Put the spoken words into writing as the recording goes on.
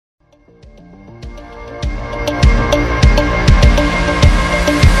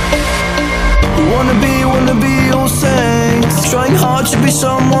trying hard to be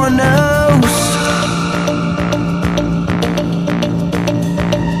someone else.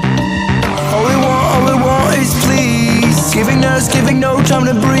 All we want is please, giving us, giving no time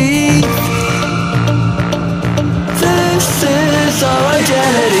to breathe. This is our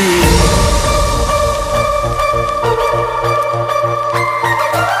identity.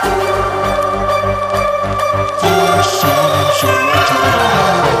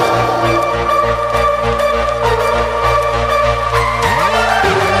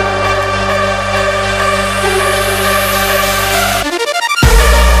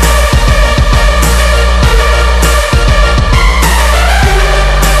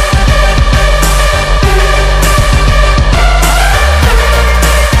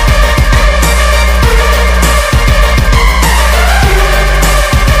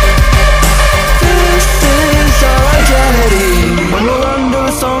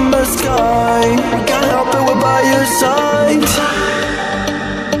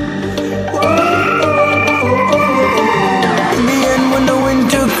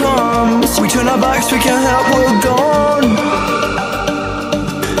 We can't help, we're gone.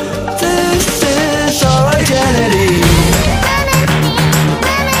 This is our identity.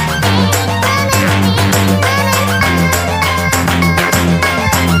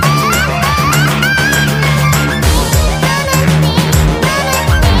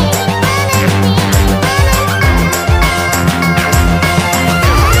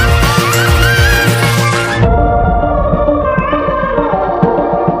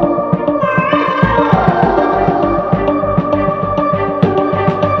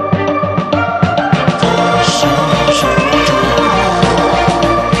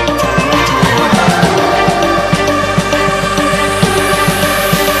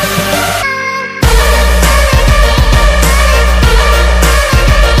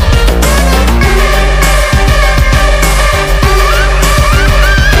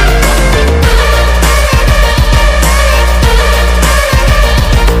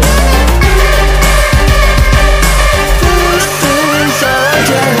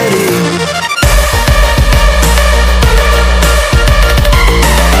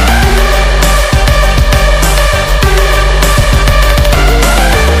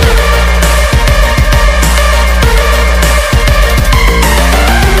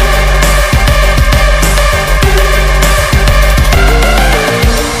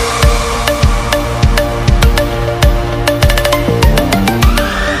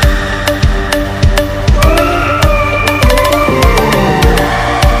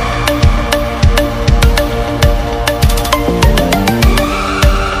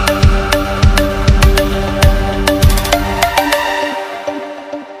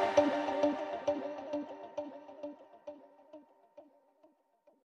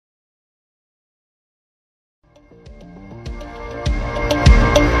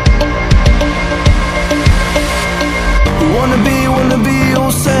 Wanna be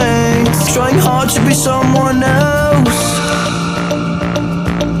all saints, trying hard to be someone else.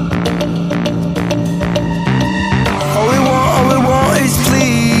 All we want is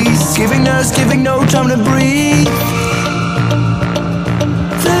please, giving us, giving no time to breathe.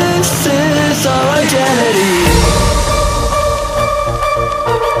 This is our identity.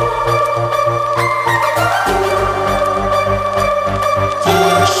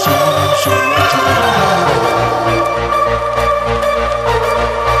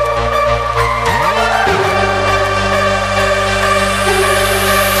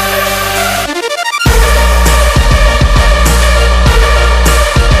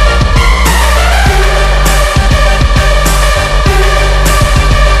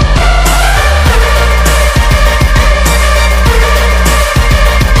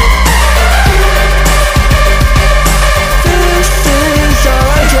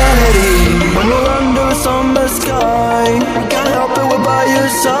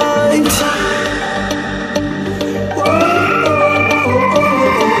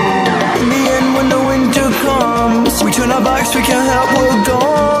 We can't help, we're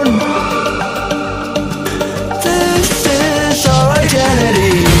gone. This is our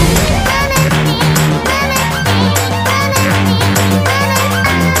identity.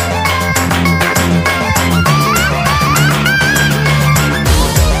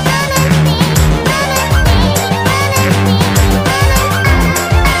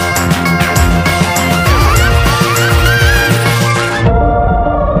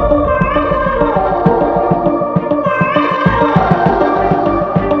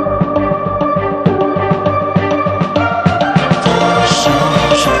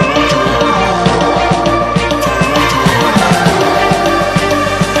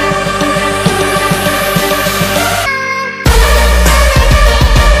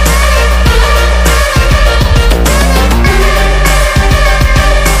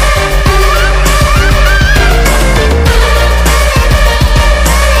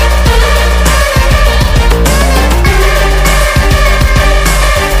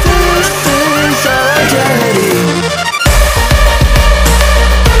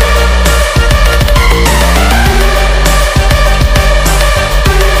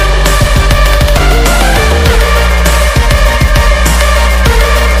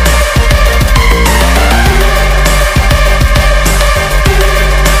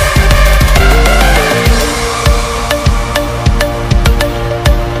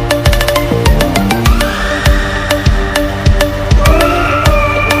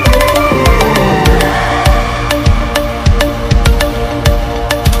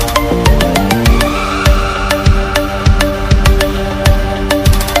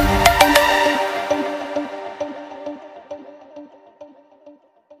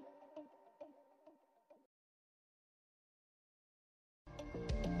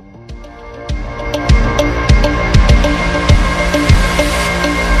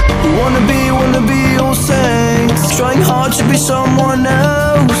 hard to be someone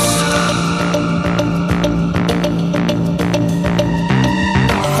else.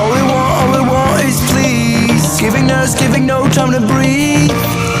 All we want is please, giving us, giving no time to breathe.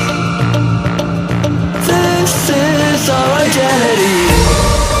 This is our identity.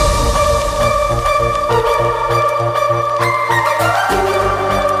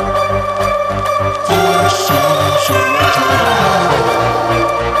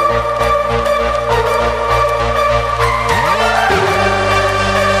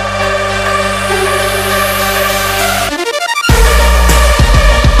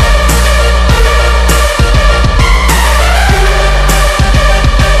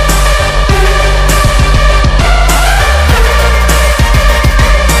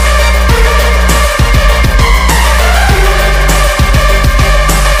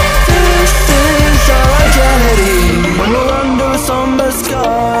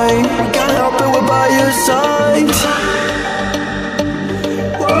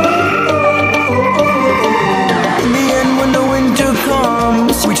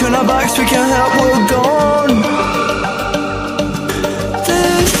 We can't help, we're gone.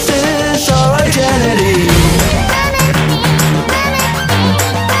 This is our identity.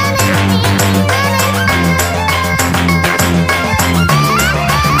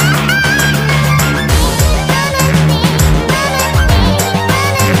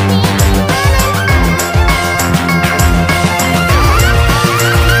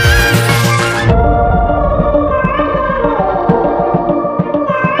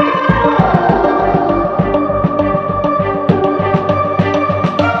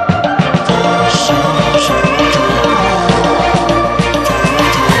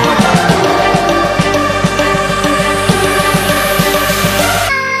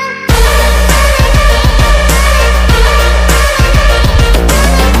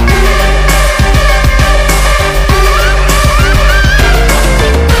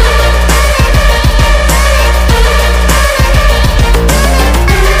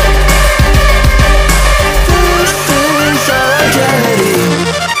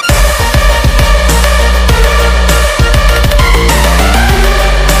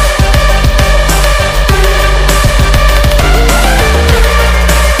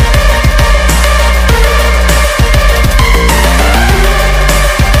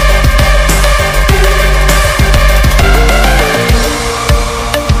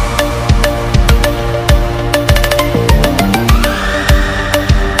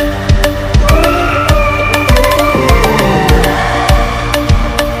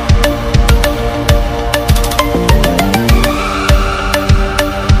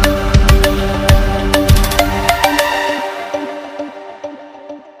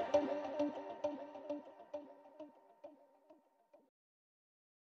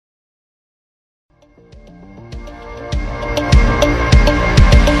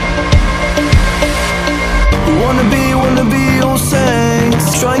 Wanna be all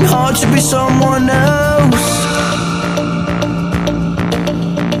saints, trying hard to be someone else.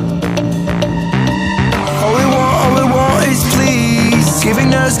 All we want is please,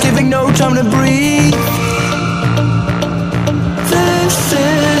 giving us, giving no time to breathe. This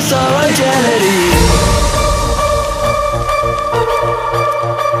is our identity.